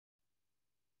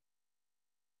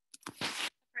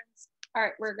All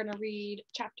right, we're going to read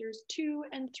chapters 2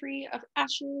 and 3 of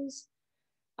Ashes.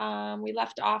 We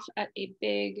left off at a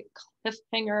big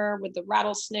cliffhanger with the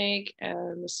rattlesnake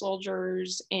and the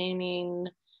soldiers aiming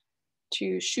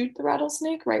to shoot the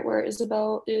rattlesnake right where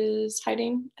Isabel is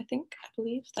hiding, I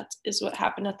believe. That is what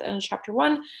happened at the end of chapter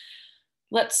 1.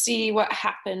 Let's see what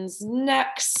happens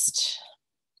next.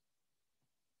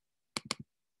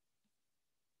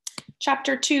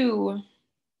 Chapter 2.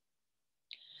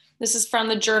 This is from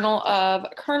the journal of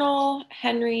Colonel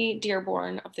Henry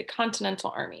Dearborn of the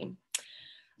Continental Army.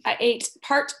 I ate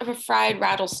part of a fried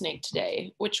rattlesnake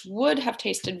today, which would have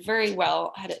tasted very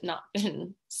well had it not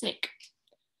been snake.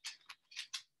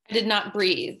 I did not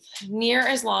breathe. Near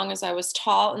as long as I was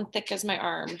tall and thick as my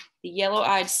arm, the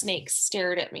yellow-eyed snake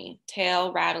stared at me,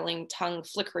 tail rattling, tongue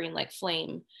flickering like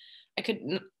flame. I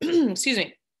could,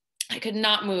 I could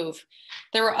not move.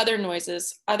 There were other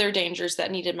noises, other dangers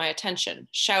that needed my attention.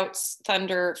 Shouts,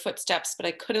 thunder, footsteps, but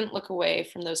I couldn't look away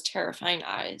from those terrifying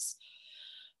eyes.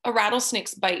 A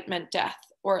rattlesnake's bite meant death,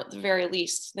 or at the very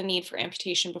least, the need for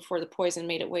amputation before the poison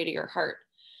made its way to your heart.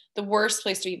 The worst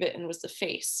place to be bitten was the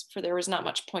face, for there was not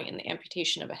much point in the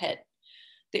amputation of a head.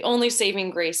 The only saving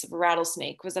grace of a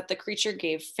rattlesnake was that the creature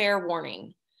gave fair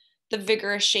warning. The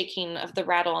vigorous shaking of the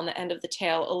rattle on the end of the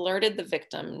tail alerted the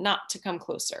victim not to come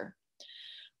closer.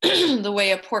 The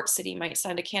way a port city might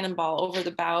send a cannonball over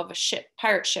the bow of a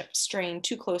pirate ship straying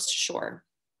too close to shore.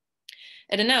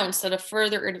 It announced that a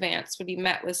further advance would be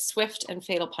met with swift and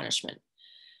fatal punishment.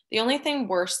 The only thing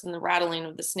worse than the rattling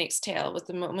of the snake's tail was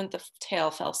the moment the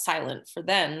tail fell silent, for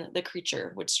then the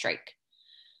creature would strike.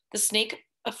 The snake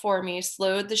before me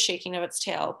slowed the shaking of its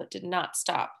tail, but did not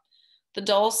stop. The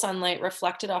dull sunlight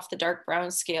reflected off the dark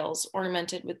brown scales,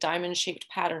 ornamented with diamond-shaped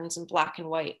patterns in black and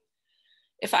white.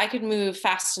 If I could move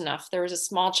fast enough, there was a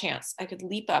small chance I could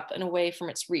leap up and away from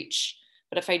its reach.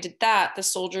 But if I did that, the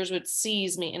soldiers would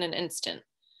seize me in an instant.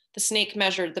 The snake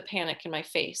measured the panic in my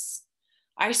face.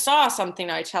 I saw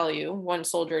something, I tell you, one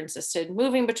soldier insisted,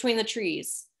 moving between the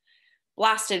trees.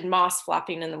 Blasted moss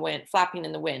flapping in the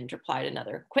wind, replied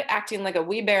another. Quit acting like a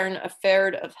wee bairn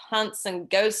afeard of hunts and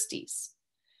ghosties.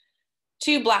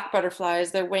 2 black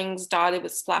butterflies, their wings dotted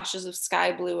with splashes of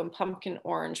sky blue and pumpkin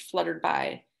orange, fluttered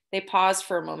by. They paused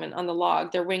for a moment on the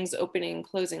log, their wings opening and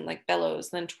closing like bellows,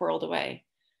 then twirled away.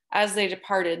 As they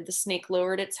departed, the snake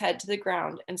lowered its head to the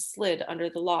ground and slid under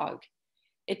the log.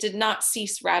 It did not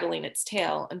cease rattling its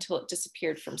tail until it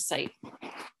disappeared from sight.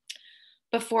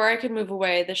 Before I could move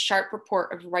away, the sharp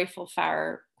report of rifle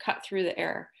fire cut through the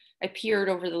air. I peered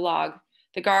over the log.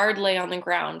 The guard lay on the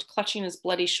ground, clutching his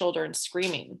bloody shoulder and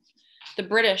screaming. The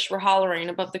British were hollering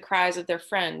above the cries of their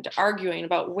friend, arguing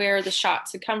about where the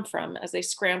shots had come from as they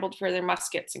scrambled for their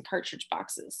muskets and cartridge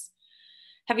boxes.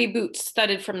 Heavy boots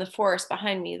thudded from the forest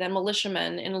behind me, then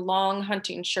militiamen in long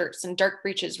hunting shirts and dark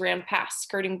breeches ran past,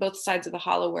 skirting both sides of the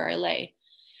hollow where I lay.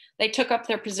 They took up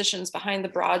their positions behind the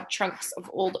broad trunks of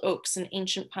old oaks and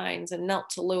ancient pines and knelt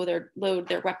to load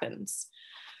their weapons.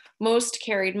 Most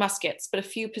carried muskets, but a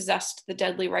few possessed the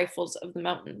deadly rifles of the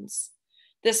mountains.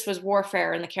 This was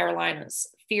warfare in the Carolinas,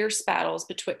 fierce battles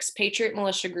betwixt patriot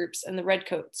militia groups and the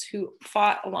redcoats who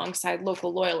fought alongside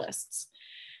local loyalists.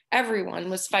 Everyone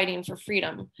was fighting for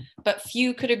freedom, but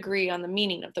few could agree on the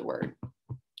meaning of the word.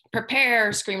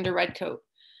 Prepare, screamed a redcoat.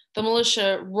 The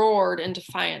militia roared in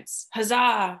defiance.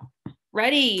 Huzzah!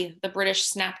 Ready! The British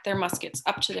snapped their muskets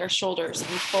up to their shoulders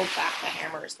and pulled back the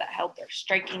hammers that held their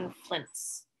striking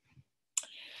flints.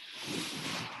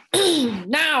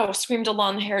 Now, screamed a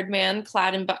long-haired man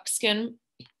clad in buckskin.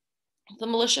 The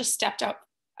militia stepped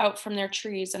out from their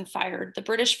trees and fired. The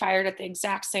British fired at the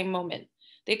exact same moment.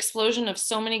 The explosion of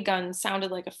so many guns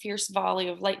sounded like a fierce volley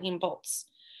of lightning bolts.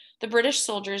 The British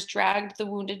soldiers dragged the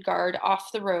wounded guard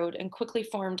off the road and quickly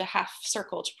formed a half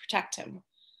circle to protect him,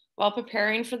 while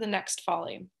preparing for the next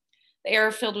volley. The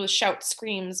air filled with shouts,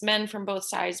 screams, men from both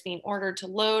sides being ordered to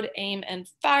load, aim, and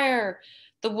fire.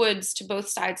 The woods to both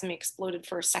sides of me exploded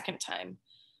for a second time.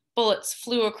 Bullets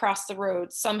flew across the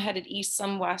road, some headed east,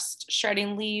 some west,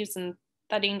 shredding leaves and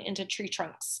thudding into tree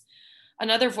trunks.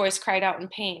 Another voice cried out in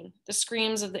pain. The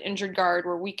screams of the injured guard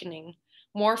were weakening.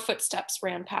 More footsteps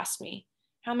ran past me.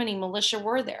 How many militia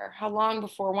were there? How long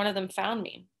before one of them found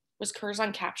me? Was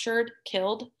Curzon captured?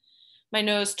 Killed? My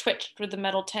nose twitched with the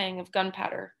metal tang of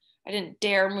gunpowder. I didn't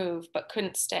dare move, but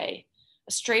couldn't stay.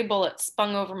 A stray bullet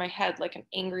spun over my head like an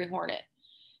angry hornet.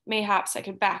 Mayhaps I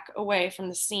could back away from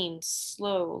the scene,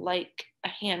 slow, like a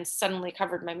hand suddenly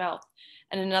covered my mouth,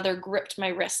 and another gripped my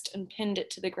wrist and pinned it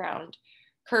to the ground.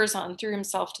 Curzon threw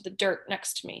himself to the dirt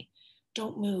next to me.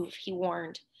 Don't move, he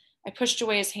warned. I pushed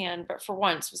away his hand, but for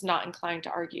once was not inclined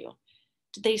to argue.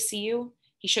 Did they see you?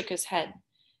 He shook his head.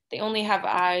 They only have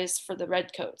eyes for the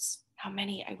redcoats. How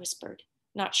many? I whispered.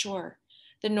 Not sure.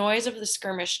 The noise of the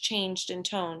skirmish changed in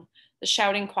tone. The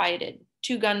shouting quieted.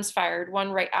 2 guns fired,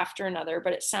 one right after another,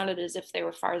 but it sounded as if they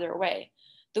were farther away.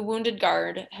 The wounded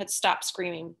guard had stopped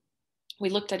screaming. We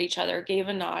looked at each other, gave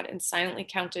a nod, and silently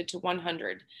counted to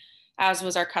 100, as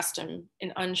was our custom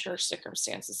in unsure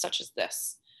circumstances such as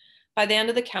this. By the end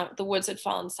of the count, the woods had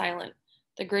fallen silent.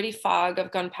 The gritty fog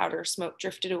of gunpowder smoke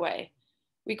drifted away.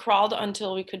 We crawled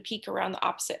until we could peek around the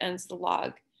opposite ends of the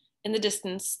log. In the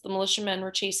distance, the militiamen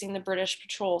were chasing the British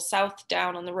patrol south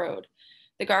down on the road.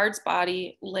 The guard's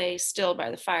body lay still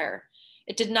by the fire.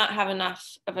 I did not have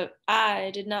enough of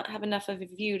a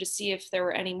view to see if there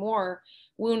were any more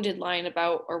wounded lying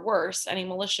about, or worse, any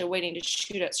militia waiting to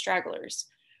shoot at stragglers.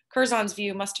 Curzon's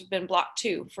view must have been blocked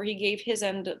too, for he gave his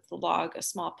end of the log a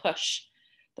small push.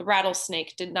 The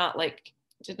rattlesnake did not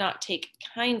take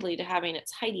kindly to having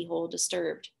its hidey hole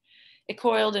disturbed. It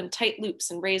coiled in tight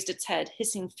loops and raised its head,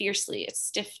 hissing fiercely, its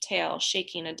stiff tail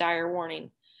shaking a dire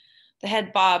warning. The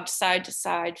head bobbed side to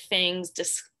side, fangs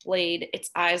displayed, its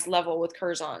eyes level with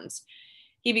Curzon's.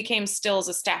 He became still as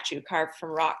a statue carved from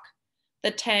rock.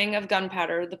 The tang of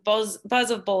gunpowder, the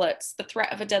buzz of bullets, the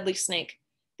threat of a deadly snake,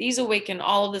 these awakened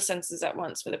all of the senses at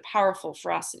once with a powerful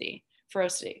ferocity.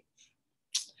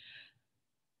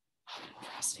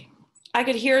 I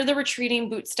could hear the retreating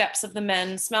bootsteps of the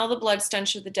men, smell the blood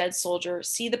stench of the dead soldier,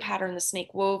 see the pattern the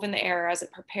snake wove in the air as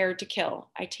it prepared to kill.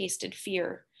 I tasted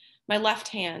fear. My left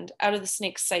hand, out of the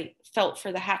snake's sight, felt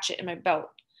for the hatchet in my belt.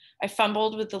 I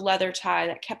fumbled with the leather tie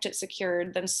that kept it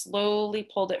secured, then slowly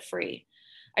pulled it free.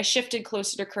 I shifted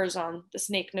closer to Curzon. The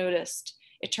snake noticed.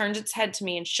 It turned its head to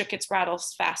me and shook its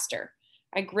rattles faster.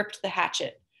 I gripped the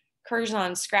hatchet.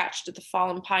 Curzon scratched at the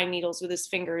fallen pine needles with his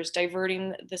fingers,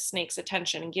 diverting the snake's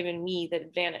attention and giving me the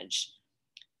advantage.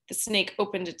 The snake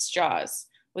opened its jaws.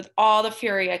 With all the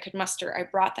fury I could muster, I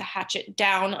brought the hatchet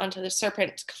down onto the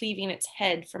serpent, cleaving its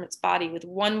head from its body with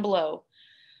one blow.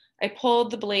 I pulled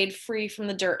the blade free from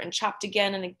the dirt and chopped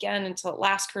again and again until at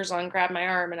last Curzon grabbed my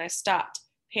arm and I stopped,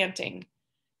 panting.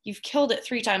 You've killed it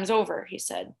 3 times over, he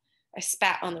said. I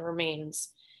spat on the remains.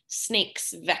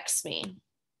 Snakes vex me.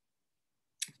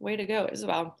 Way to go,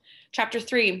 Isabel. Chapter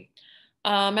 3,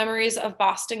 Memories of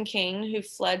Boston King who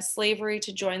fled slavery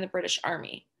to join the British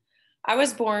Army. I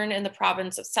was born in the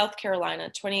province of South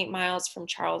Carolina, 28 miles from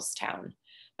Charlestown.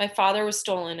 My father was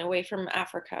stolen away from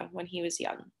Africa when he was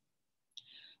young.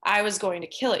 I was going to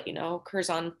kill it, you know.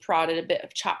 Curzon prodded a bit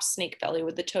of chopped snake belly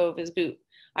with the toe of his boot.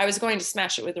 I was going to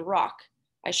smash it with a rock.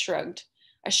 I shrugged.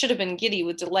 I should have been giddy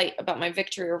with delight about my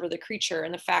victory over the creature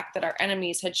and the fact that our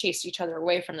enemies had chased each other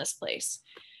away from this place.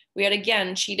 We had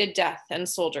again cheated death and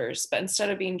soldiers, but instead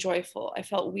of being joyful, I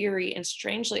felt weary and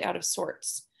strangely out of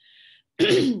sorts.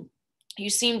 You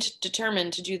seemed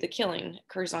determined to do the killing,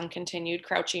 Curzon continued,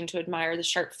 crouching to admire the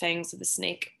sharp fangs of the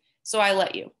snake. So I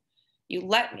let you. You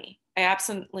let me. I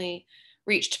absently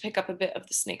reached to pick up a bit of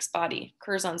the snake's body.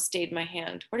 Curzon stayed my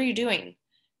hand. What are you doing?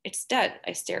 It's dead,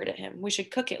 I stared at him. We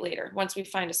should cook it later, once we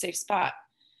find a safe spot.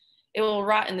 It will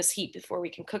rot in this heat before we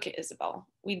can cook it, Isabel.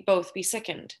 We'd both be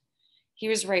sickened. He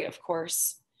was right, of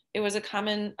course. It was a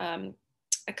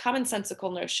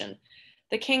commonsensical notion.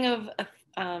 The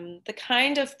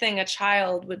kind of thing a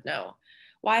child would know.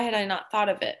 Why had I not thought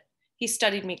of it? He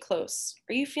studied me close.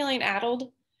 Are you feeling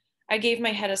addled? I gave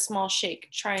my head a small shake,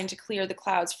 trying to clear the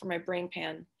clouds from my brain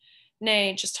pan.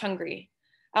 Nay, just hungry.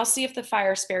 I'll see if the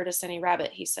fire spared us any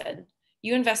rabbit, he said.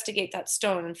 You investigate that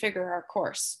stone and figure our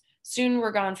course. Soon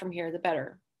we're gone from here, the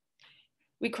better.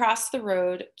 We crossed the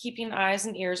road, keeping eyes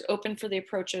and ears open for the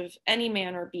approach of any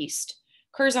man or beast.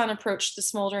 Curzon approached the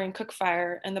smoldering cook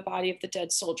fire and the body of the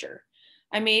dead soldier.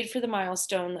 I made for the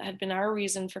milestone that had been our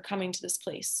reason for coming to this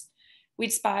place.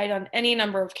 We'd spied on any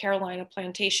number of Carolina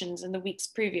plantations in the weeks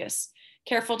previous,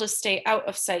 careful to stay out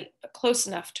of sight, but close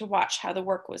enough to watch how the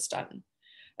work was done.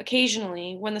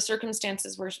 Occasionally, when the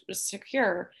circumstances were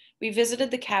secure, we visited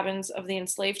the cabins of the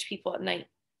enslaved people at night,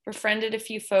 befriended a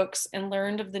few folks, and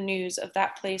learned of the news of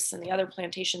that place and the other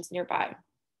plantations nearby.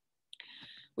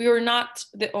 We were not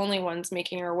the only ones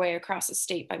making our way across the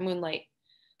state by moonlight.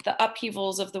 The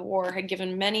upheavals of the war had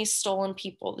given many stolen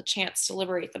people the chance to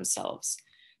liberate themselves.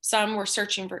 Some were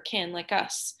searching for kin like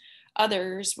us.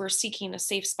 Others were seeking a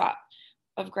safe spot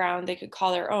of ground they could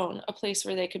call their own, a place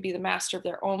where they could be the master of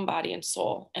their own body and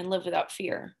soul and live without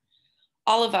fear.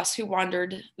 All of us who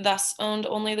wandered thus owned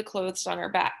only the clothes on our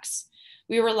backs.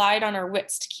 We relied on our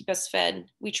wits to keep us fed.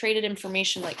 We traded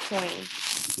information like coin.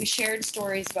 We shared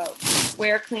stories about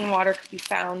where clean water could be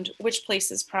found, which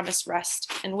places promised rest,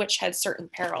 and which had certain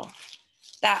peril.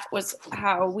 That was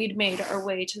how we'd made our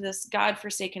way to this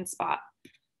God-forsaken spot.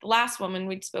 The last woman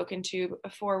we'd spoken to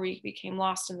before we became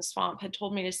lost in the swamp had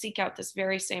told me to seek out this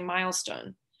very same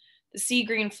milestone. The sea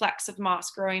green flecks of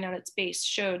moss growing at its base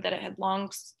showed that it had long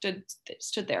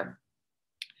stood there.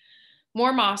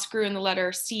 More moss grew in the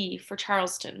letter C for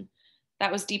Charleston.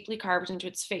 That was deeply carved into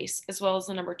its face, as well as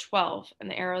the number 12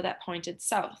 and the arrow that pointed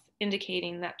south,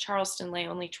 indicating that Charleston lay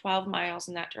only 12 miles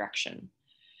in that direction.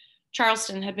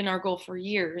 Charleston had been our goal for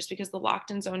years because the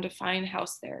Locktons owned a fine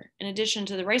house there, in addition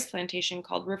to the rice plantation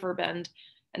called Riverbend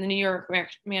and the New York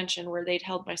mansion where they'd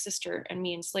held my sister and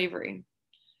me in slavery.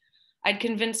 I'd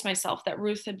convinced myself that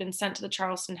Ruth had been sent to the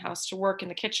Charleston house to work in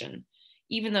the kitchen.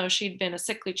 Even though she'd been a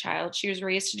sickly child, she was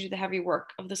raised to do the heavy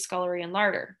work of the scullery and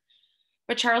larder.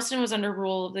 But Charleston was under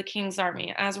rule of the King's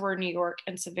Army, as were New York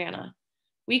and Savannah.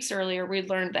 Weeks earlier, we'd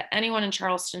learned that anyone in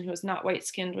Charleston who was not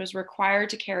white-skinned was required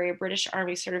to carry a British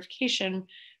Army certification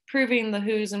proving the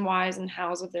who's and why's and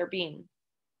how's of their being.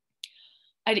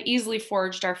 I'd easily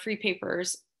forged our free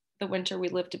papers the winter we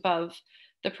lived above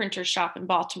the printer's shop in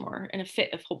Baltimore. In a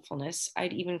fit of hopefulness,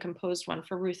 I'd even composed one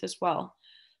for Ruth as well.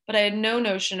 But I had no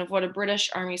notion of what a British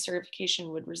Army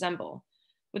certification would resemble.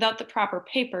 Without the proper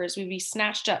papers, we'd be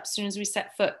snatched up as soon as we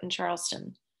set foot in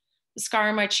Charleston. The scar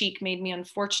on my cheek made me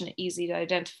unfortunate easy to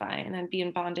identify, and I'd be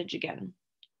in bondage again.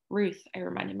 Ruth, I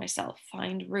reminded myself,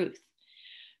 find Ruth.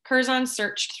 Curzon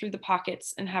searched through the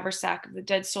pockets and haversack of the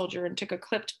dead soldier and took a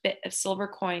clipped bit of silver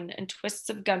coin and twists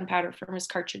of gunpowder from his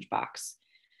cartridge box.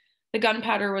 The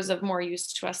gunpowder was of more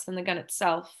use to us than the gun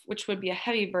itself, which would be a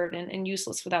heavy burden and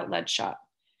useless without lead shot.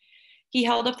 He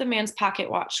held up the man's pocket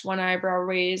watch, one eyebrow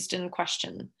raised in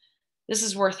question. This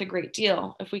is worth a great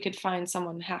deal, if we could find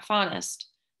someone half honest.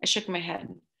 I shook my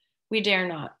head. We dare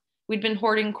not. We'd been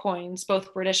hoarding coins,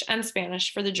 both British and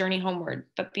Spanish, for the journey homeward,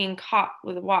 but being caught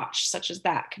with a watch such as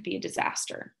that could be a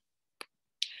disaster.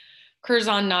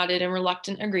 Curzon nodded in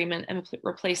reluctant agreement and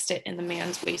replaced it in the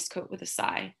man's waistcoat with a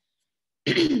sigh.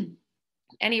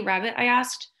 Any rabbit? I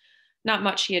asked. Not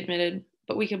much, he admitted,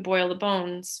 but we could boil the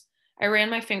bones. I ran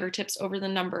my fingertips over the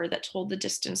number that told the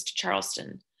distance to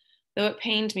Charleston. Though it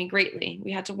pained me greatly,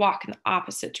 we had to walk in the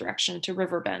opposite direction to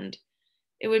Riverbend.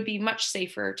 It would be much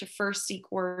safer to first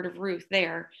seek word of Ruth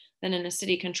there than in a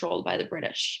city controlled by the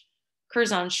British.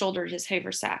 Curzon shouldered his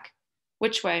haversack.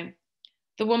 Which way?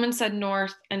 The woman said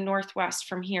north and northwest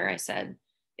from here, I said.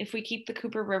 If we keep the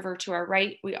Cooper River to our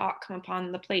right, we ought come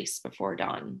upon the place before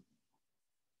dawn.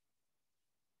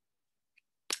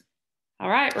 All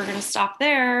right, we're going to stop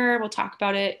there. We'll talk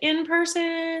about it in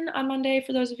person on Monday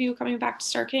for those of you coming back to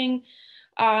Starr King.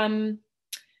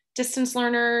 Distance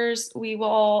learners, we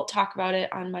will talk about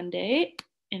it on Monday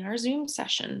in our Zoom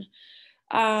session.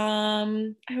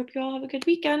 I hope you all have a good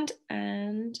weekend,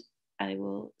 and I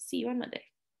will see you on Monday.